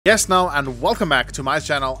Yes, now, and welcome back to my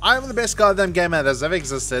channel. I'm the best goddamn gamer that has ever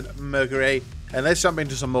existed, Mercury, and let's jump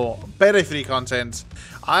into some more Payday 3 content.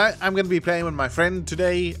 I'm going to be playing with my friend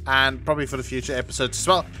today, and probably for the future episodes as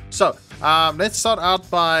well. So, let's start out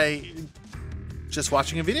by just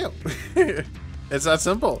watching a video. It's that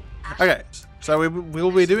simple. Okay, so we'll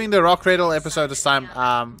be doing the Rock Cradle episode this time.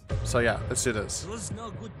 So yeah, let's do this. Those no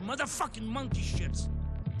good motherfucking monkey shits.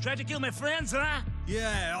 Try to kill my friends, huh?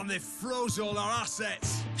 Yeah, and they froze all our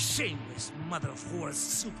assets. Shameless mother of whores,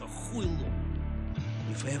 super huilo.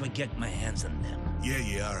 If I ever get my hands on them.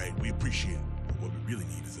 Yeah, all right. We appreciate it. But what we really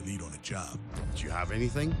need is a lead on a job. Do you have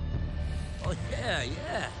anything? Oh,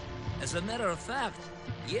 yeah. As a matter of fact,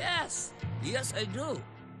 yes. Yes, I do.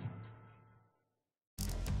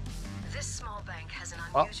 This small bank has an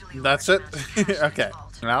Oh, unusually that's it. large amount of cash in Okay, its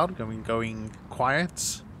vault. loud, going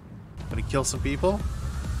quiet. Gonna kill some people.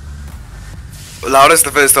 Loud is the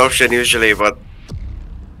first option usually, but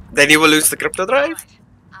then you will lose the crypto drive. Right.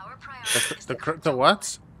 Our priority is The crypto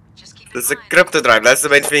what? Just keep in There's a mind, crypto drive, that's the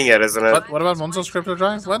main thing here, isn't it? What about Monzo's crypto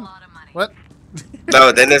drive? What? a lot of money. What?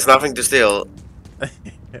 No, then there's nothing to steal.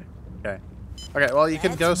 Okay. Okay, well you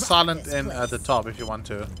can go silent in at the top if you want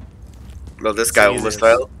to. Well, this guy It's almost easiest.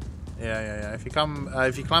 fell. Yeah. If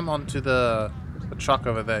you climb onto the truck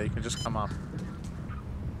over there, you can just come up.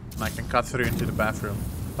 And I can cut through into the bathroom.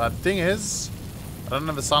 But the thing is, I don't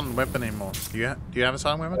have a silent weapon anymore. Do you have a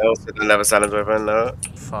silent weapon? I also don't have a silent weapon, no.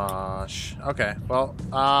 Fush. Okay, well,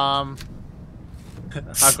 I've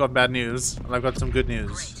got bad news, and I've got some good news.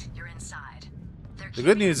 Great, you're inside. They're The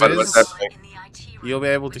good news But what's is, happening? in the IT room. you'll be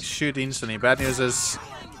able to shoot instantly. Bad news is,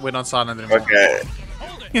 we're not silent anymore.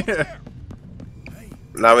 Okay,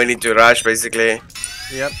 now we need to rush basically.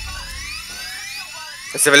 Yep.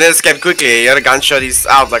 Civilians escape quickly, your gunshot is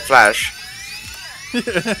out like flash.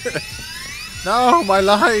 No, my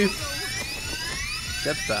life!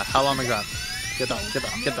 Get the hell on the ground. Get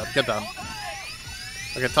down.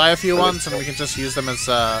 Okay, tie a few ones, and we can just use them as,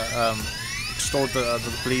 extort the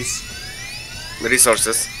police.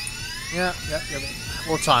 Resources. Yeah.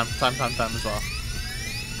 Or time as well.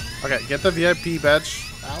 Okay, get the VIP badge.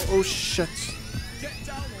 Ow, oh shit. Get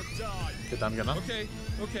down or die. Get down. Okay.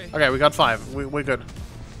 Okay, we got 5. We're good.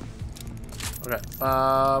 Okay,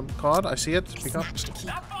 card, I see it. Pick up.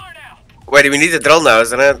 Wait, we need the drill now,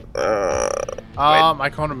 isn't it? I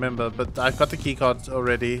can't remember, but I've got the key card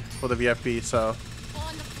already for the VIP, so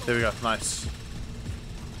there we go. Nice.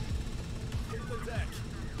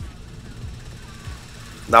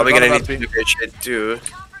 Now we're Forgot gonna about need to the- negotiate too.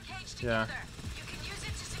 Copper cage Yeah. together. You can use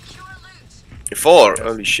it to secure loot. 4,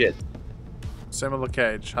 holy shit. Assemble the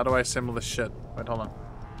cage. How do I assemble this shit? Wait, hold on.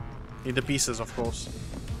 Need the pieces, of course.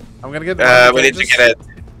 I'm gonna get one of the We need to cages. get it.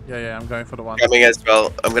 Yeah, I'm going for the one. Coming as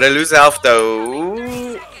well. I'm gonna lose health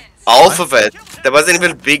though. Half of it. That wasn't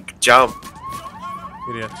even a big jump.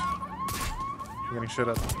 Idiot. I'm getting shit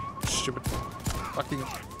at. Stupid fucking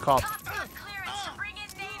cop. Clearance to bring in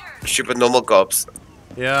Nader. Stupid normal cops.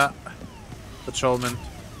 Yeah. Patrolman.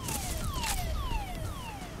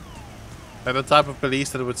 They're the type of police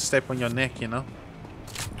that would step on your neck, you know?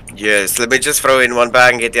 Yes, let me just throw in one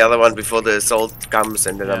bag and get the other one before the assault comes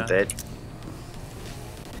and then Yeah. I'm dead.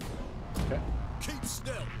 Okay. Keep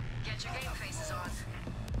still. Get your game faces on.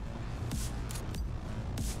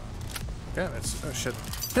 Okay, it's... Oh shit.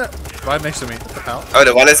 Yeah, right next to me. What the hell? Oh,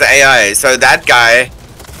 the one is the AI. So that guy...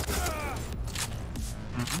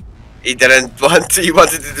 He didn't want he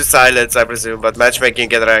wanted to do silence, I presume, but matchmaking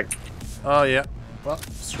get wrecked. Oh yeah. Well,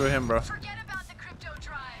 screw him, bro. Forget about the crypto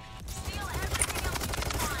drive. Steal everything else you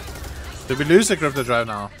can find. Did we lose the crypto drive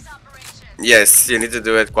now? This operation. Yes, you need to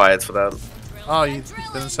do it quiet for that. Oh, you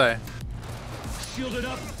didn't say. Shielded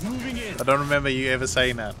up. Moving in. I don't remember you ever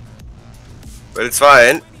saying that. But it's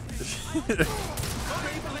fine.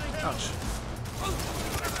 Ouch.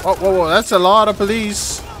 Oh, whoa, that's a lot of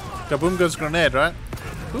police. Kaboom goes grenade, right?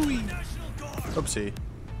 Hooey. Oopsie.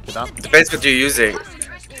 Get down. Depends what you're using.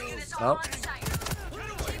 Rescue units Oh. on site.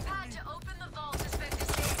 Keypad to open the vault has been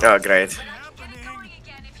disabled. Oh, great. Get it going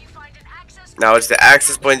again if you find an access Now it's the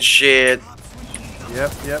access point shit.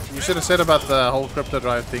 Yep. You should have said about the whole crypto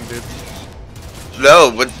drive thing, dude.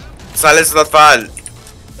 No, but silence is not fun.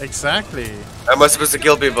 Exactly. Am I supposed to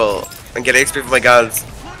kill people and get XP for my guns?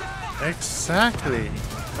 Exactly.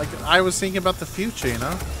 Like, I was thinking about the future, you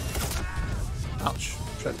know? Ouch.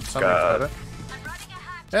 Shit, something God. exploded.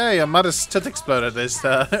 Hey, your mother's tit exploded. There's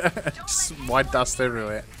just white dust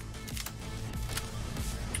everywhere.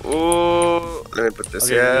 Ooh, let me put this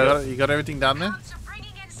Okay, here. you got everything down there? So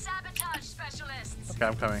bringing in sabotage specialists. Okay,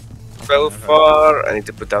 I'm coming. So far, I need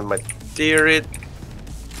to put down my turret.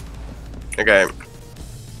 Okay.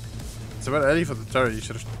 It's a bit early for the turret. You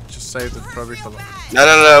should have just saved it probably for the...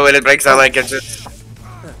 No. When it breaks down, I can just...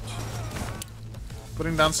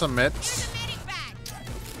 Putting down some meds.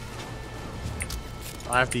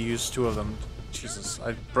 I have to use 2 of them. Jesus,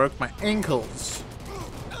 I broke my ankles.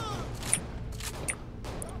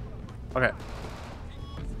 Okay.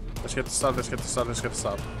 Let's get the start, let's get the start, let's get the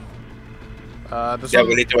start. Yeah,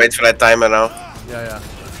 we need to wait for that timer now. Yeah.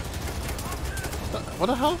 What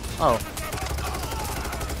the hell? Oh.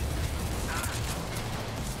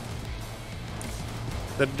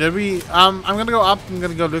 Did we... I'm gonna go up. I'm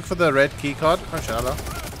gonna go look for the red key card. Oh, shit, hello.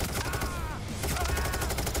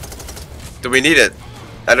 Do we need it?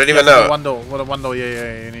 I don't even know. One door. What a one door.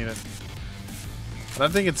 Yeah, you need it. I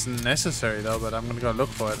don't think it's necessary though, but I'm gonna go look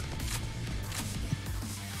for it.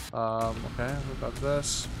 Okay, we got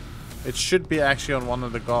this. It should be actually on one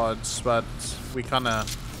of the guards, but we kinda...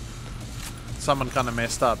 Someone kinda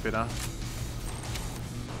messed up, you know?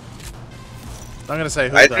 I'm gonna say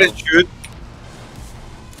who I though. didn't shoot.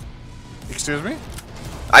 Excuse me?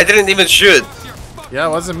 I didn't even shoot. Yeah, it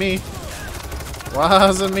wasn't me.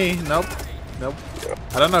 Wasn't me. Nope.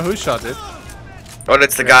 I don't know who shot it. Oh,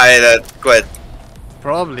 that's the guy that quit.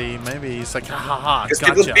 Probably, maybe he's like, ha ha ha, Because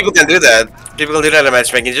gotcha. people can do that. People can do that in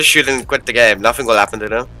matchmaking. Just shoot and quit the game. Nothing will happen to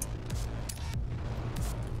them.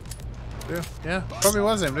 Yeah, probably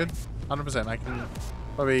was him, dude. 100%. I can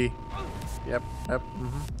probably. Yep.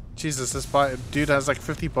 Jesus, this dude has like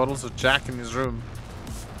 50 bottles of Jack in his room.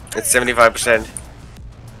 It's 75%.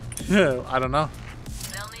 I don't know.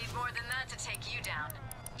 They'll need more than that to take you down.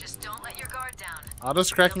 Just don't let your guard down. How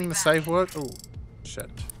does cracking the safe work? Oh,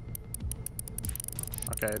 shit.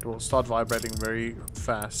 Okay, it will start vibrating very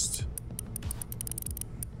fast.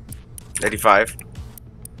 85.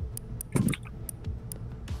 Okay,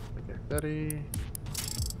 30.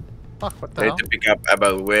 Fuck, what the I hell? need to pick up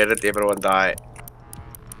about where did everyone die.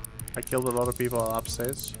 I killed a lot of people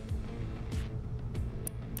upstairs.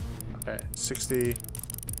 Okay, 60...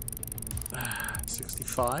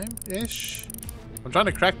 65-ish? I'm trying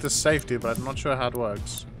to crack this safe, dude, but I'm not sure how it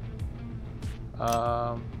works.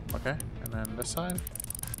 Okay, and then this side.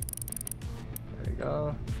 There you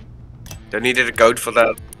go. Don't need a code for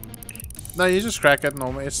that. No, you just crack it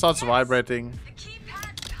normally. It starts vibrating. The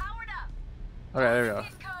keypad's powered up. Okay, there we go.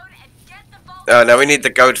 Code and get the vault. Oh, now we need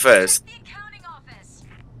the code first. The accounting office.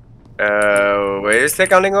 Where is the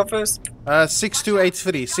accounting office?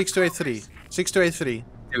 6283. 6283. 6283.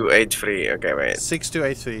 283. Okay, wait.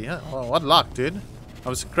 6283. Yeah, well, what luck, dude. I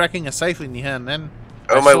was cracking a safe in here and then...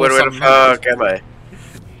 Oh my word, where the fuck am I?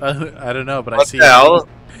 I don't know, but I What see the hell?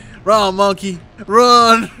 Run, monkey!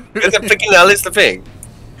 Run! Where the freaking hell is the thing?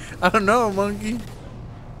 I don't know, monkey.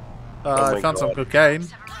 Oh my I found some God. cocaine.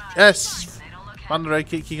 Yes! They don't look Found the red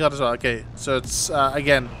key card as well. Okay, so it's,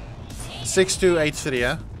 again, 6283,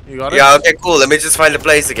 yeah? You got it? Yeah, okay, cool. Let me just find the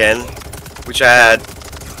place again. Which I had.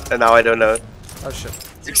 And now I don't know. Oh, shit.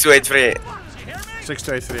 6283.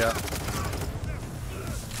 6283, yeah.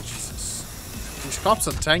 Jesus. These cops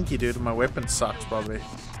are tanky, dude. My weapon sucks, probably.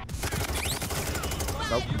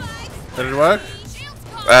 Nope. Did it work?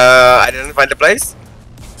 I didn't find the place.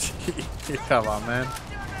 Come on, man.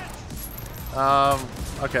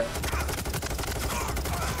 Okay.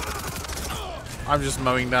 I'm just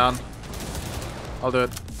mowing down. I'll do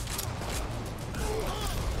it.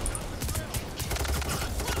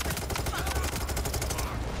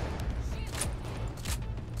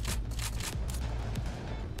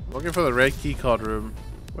 Looking for the red key card room.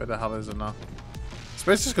 Where the hell is it now? This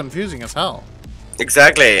place is confusing as hell.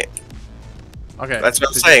 Exactly. Okay. That's what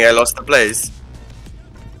I'm saying. I lost the place.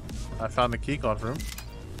 I found the key card room.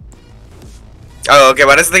 Oh, okay.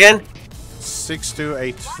 What is it again?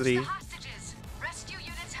 6283. Watch the hostages. Rescue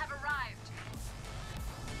units have arrived.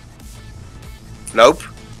 Nope.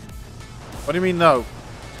 What do you mean no?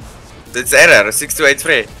 It's error.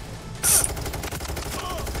 6283.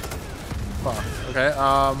 Fuck. Okay,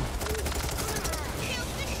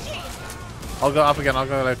 I'll go up again, I'll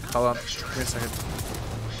go like, hold on, give me a second.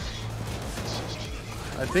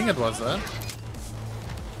 I think it was that.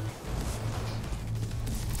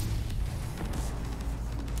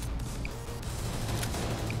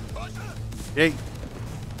 Yay.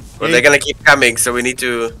 Well, Yay. they're gonna keep coming, so we need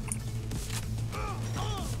to.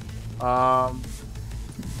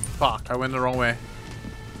 Fuck, I went the wrong way.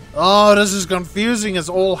 Oh, this is confusing as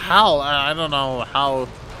all hell. I don't know how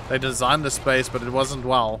they designed the space, but it wasn't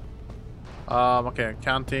well. Okay,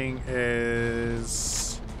 counting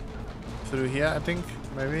is through here, I think,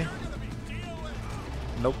 maybe.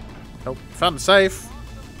 Nope. Nope. Found the safe.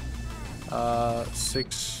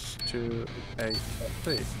 6, 2, 8,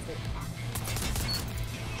 3.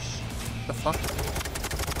 The fuck?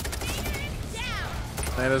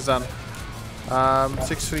 Nade is done.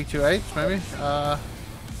 6328 maybe.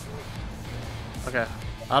 Okay.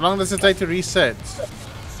 How long does it take to reset?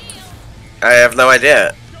 I have no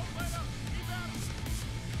idea.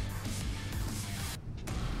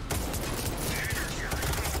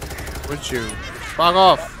 Would you? Fuck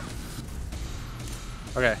off!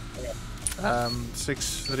 Okay.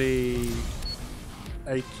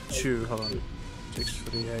 6382. Hold on.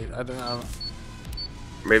 638. I don't know.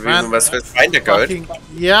 Maybe Man, we must find the code.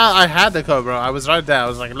 Yeah, I had the code, bro. I was right there. I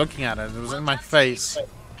was like looking at it. It was in my face.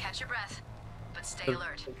 Catch your breath, but stay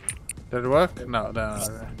alert. Did it work? No.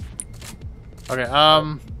 Okay.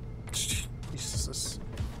 Jesus.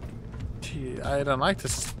 Gee, I don't like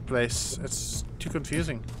this place. It's too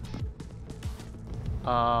confusing.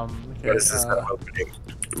 Okay, What is this opening?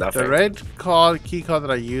 Nothing. the red key card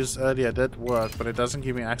that I used earlier did work, but it doesn't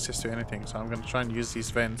give me access to anything. So I'm gonna try and use these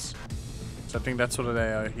vents. So I think that's what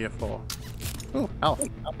they are here for. Oh, ow!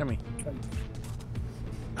 Get me.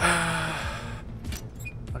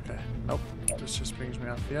 Okay. Nope. This just brings me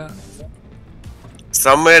up here.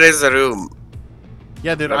 Somewhere is a room.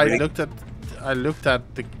 Yeah, dude. Nobody? I looked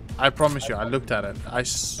at the. I promise you, I looked at it. I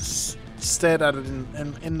stared at it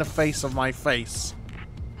in the face of my face.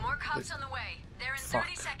 More cops on the way. They're in Fuck.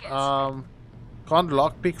 30 seconds. Can't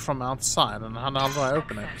lockpick from outside, and how do I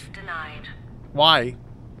open it? Denied. Why?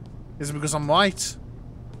 Is it because I'm white?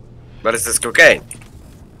 But is this cocaine?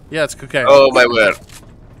 Yeah, it's cocaine. Oh my word.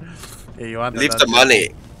 Yeah, you want Leave the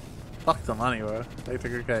money. Fuck the money, bro. Take the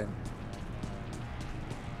cocaine.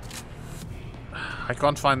 I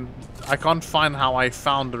can't find how I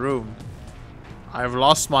found the room. I've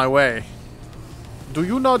lost my way. Do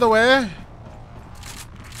you know the way?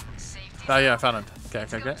 Oh yeah, I found it.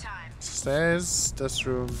 Okay. Stairs, this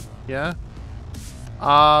room, yeah.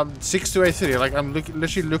 6283. Like I'm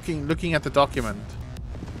literally looking at the document,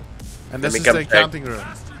 and this is the accounting room.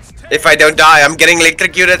 If I don't die, I'm getting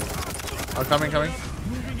electrocuted. Oh, coming. Hold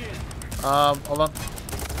on.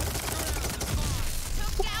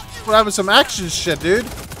 We're having some action shit, dude.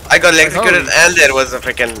 I got electrocuted Holy and there was a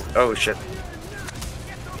freaking. Oh shit.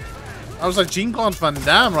 I was like Jean-Claude Van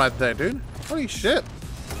Damme right there, dude. Holy shit.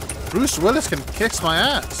 Bruce Willis can kick my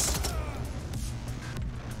ass.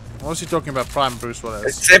 What was he talking about, Prime Bruce Willis?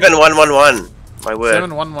 It's 7111. My word.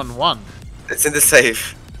 7111. It's in the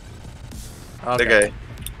safe. Okay.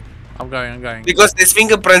 I'm going. Because there's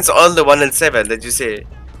fingerprints on the 1 and 7. Did you see?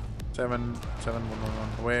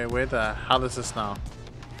 7111. Where the hell is this now?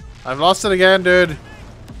 I've lost it again, dude.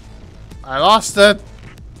 I lost it.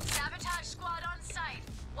 Sabotage squad on site.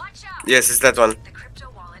 Watch out. Yes, it's that one. The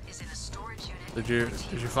crypto wallet is in a storage unit.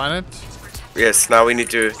 Did you find it? It's protected. Yes, now we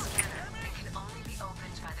need to It can only be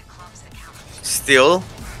opened by the club's accountant. steal.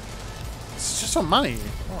 It's just some money.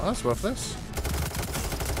 Oh, that's worthless.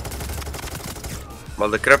 Well,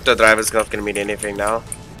 the crypto drive is not gonna mean anything now.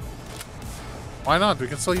 Why not? We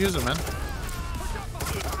can still use it, man.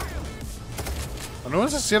 And who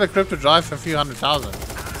wants to steal a crypto drive for a few 100,000?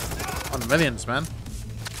 On millions, man.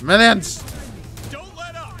 Millions! Don't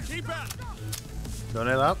let up. Keep up. Don't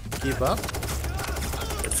let up. Keep up.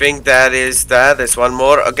 I think that is that. There's one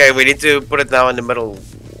more. Okay, we need to put it now in the middle.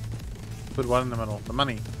 Put one in the middle. The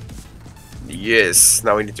money. Yes,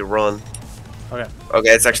 now we need to run. Okay. Okay,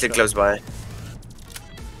 it's actually close by.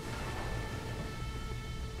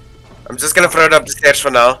 I'm just gonna throw it up the stairs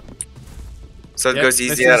for now. So it Yep, goes let's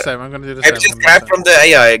do easier. the same. I'm gonna do the Maybe same. just grab from the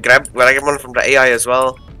AI. Grab one from the AI as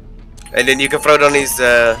well. And then you can throw it on his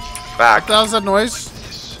back. What the hell's that noise?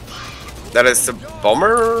 That is a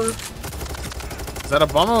bomber. Is that a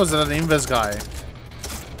bomber or is that an invis guy?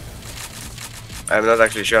 I'm not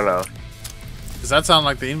actually sure now. Does that sound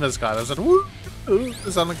like the invis guy? Does it woo?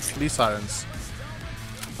 It sound like police sirens.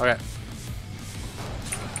 Okay.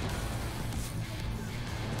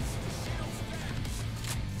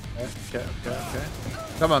 Okay.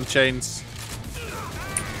 Come on, chains.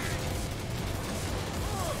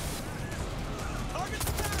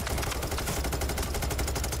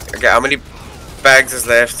 Okay, how many bags is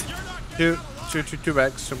left? Two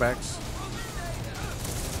bags.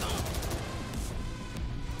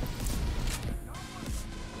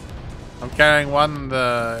 I'm carrying one.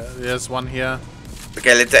 There's one here.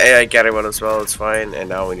 Okay, let the AI carry one as well. It's fine. And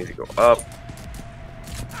now we need to go up.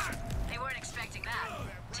 They weren't expecting that.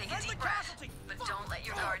 Take a deep breath, but don't let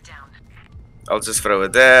your guard down. I'll just throw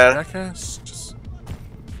it there. Jackass. Just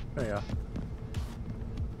there you go.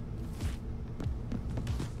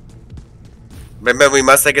 Remember, we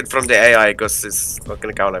must take it from the AI because it's not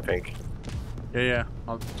gonna count, I think. Yeah.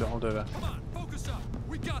 I'll do that. Come on, focus up.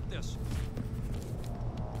 We got this.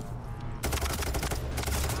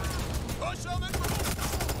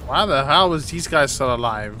 Why the hell was these guys still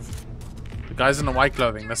alive? The guys in the white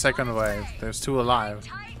clothing, the second wave. There's 2 alive.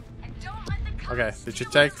 Okay, did you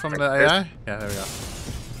take from the AI? Yeah, there we go.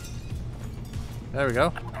 There we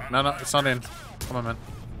go. No, it's not in. Come on, man.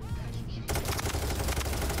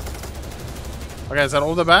 Okay, is that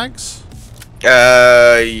all the bags?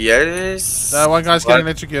 Yes. One guy's getting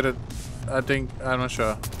electrocuted. I think, I'm not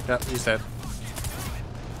sure. Yeah, he's dead.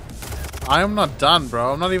 I am not done,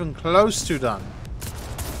 bro. I'm not even close to done.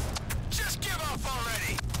 Just give up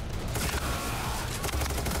already.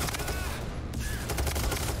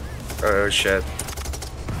 Oh shit.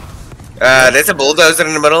 There's a bulldozer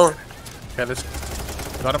in the middle. Okay, let's...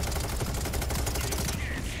 Got him.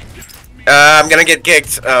 I'm gonna get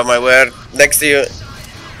kicked. Oh my word. Next to you.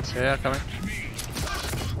 Yeah, coming.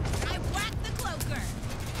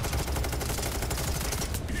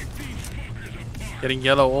 Getting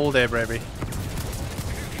yellow all day, baby.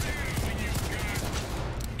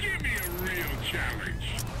 Give me a real challenge.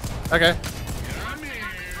 Okay.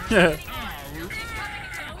 Yeah.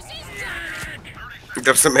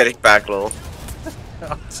 There's a medic back, lol.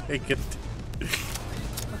 I'll take it.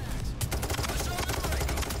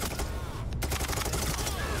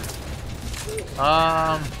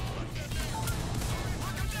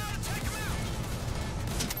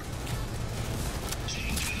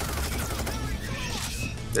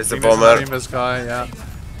 There's a bomber. This guy, yeah.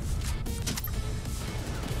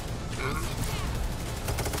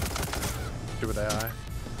 Stupid AI.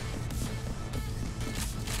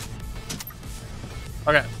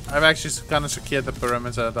 Okay, I've actually kind of secured the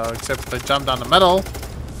perimeter though, except they jump down the middle,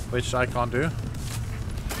 which I can't do.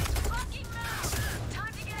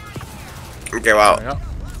 Okay, wow. There we go.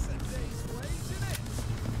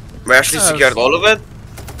 We actually secured all of it,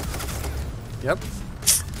 Yep.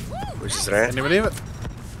 which is rare. Can you believe it?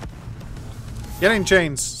 Getting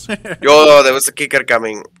chains. Yo, there was a kicker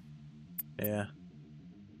coming. Yeah.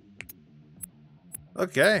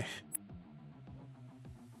 Okay.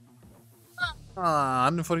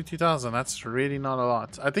 142,000. That's really not a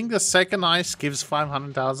lot. I think the second ice gives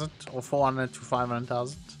 500,000 or 400 to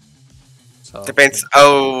 500,000. So Depends.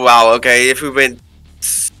 Oh wow. Okay, if we went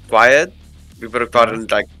quiet, we would have gotten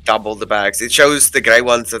like double the bags. It shows the grey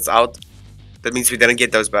ones that's out. That means we didn't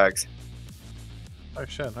get those bags. Oh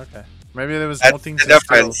shit. Okay. Maybe there was That's more things. the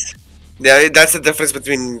difference. Yeah, that's the difference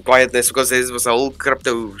between quietness, because there was a whole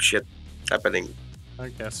crypto shit happening. I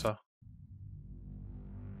guess so.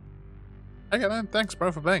 Okay then. Thanks,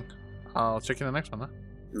 bro, for playing. I'll check you in the next one, huh?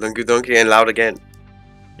 Donkey and loud again.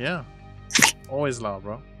 Yeah. Always loud,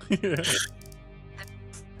 bro. The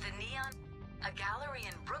neon, a gallery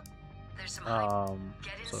in Brook. There's some hype.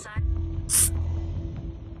 Get inside.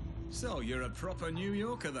 So you're a proper New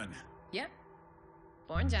Yorker then? Yep.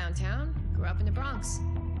 Born downtown, grew up in the Bronx.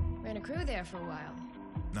 Ran a crew there for a while.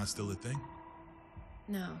 Not still a thing?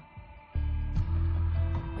 No.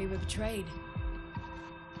 We were betrayed.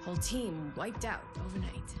 Whole team wiped out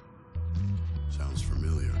overnight. Sounds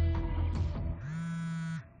familiar.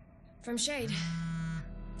 From Shade.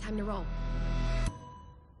 Time to roll.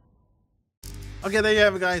 Okay, there you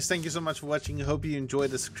have it, guys. Thank you so much for watching. I hope you enjoyed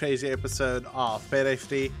this crazy episode of Payday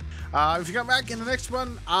 3. If you come back in the next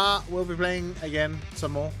one, we'll be playing again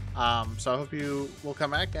some more. So I hope you will come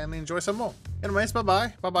back and enjoy some more. Anyways,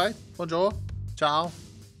 bye-bye. Bye-bye. Bonjour. Ciao.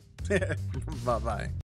 Bye-bye.